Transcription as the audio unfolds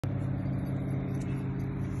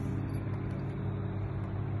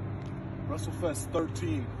Wrestlefest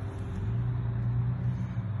 13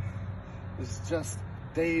 is just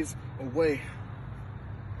days away.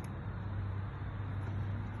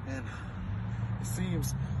 And it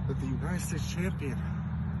seems that the United States champion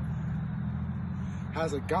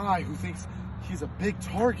has a guy who thinks he's a big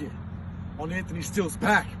target on Anthony Steele's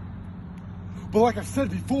back. But like I said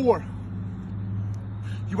before,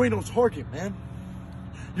 you ain't no target, man.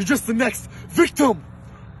 You're just the next victim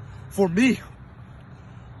for me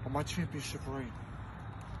on my championship reign.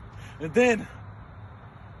 And then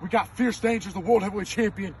we got Fierce Danger's the World Heavyweight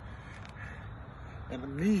Champion.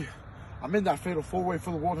 And me, I'm in that fatal four-way for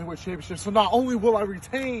the World Heavyweight Championship. So not only will I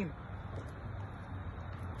retain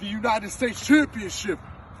the United States Championship,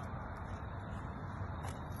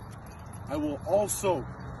 I will also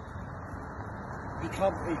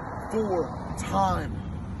become a four-time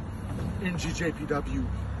NGJPW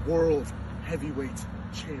World Heavyweight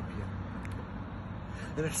Champion.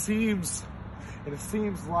 And it seems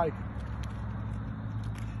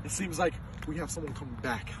like we have someone coming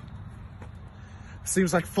back. It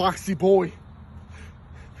seems like Foxy Boy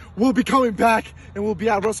will be coming back and will be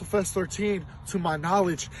at WrestleFest 13 to my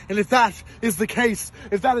knowledge. And if that is the case,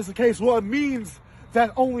 well, it means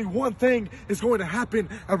that only one thing is going to happen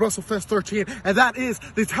at WrestleFest 13, and that is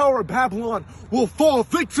the Tower of Babylon will fall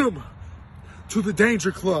victim to the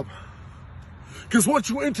Danger Club. Because once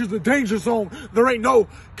you enter the danger zone, there ain't no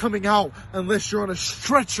coming out unless you're on a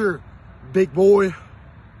stretcher, big boy.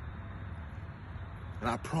 And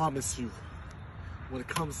I promise you, when it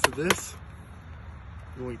comes to this,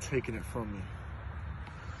 you ain't taking it from me.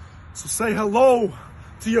 So say hello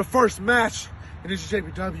to your first match in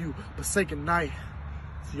NGJPW, but say goodnight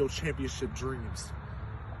to your championship dreams.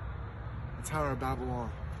 The Tower of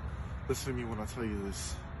Babylon, listen to me when I tell you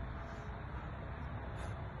this.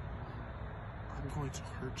 I'm going to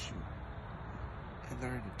hurt you, and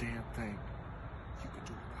there ain't a damn thing you can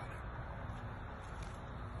do about it.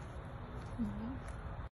 Mm-hmm.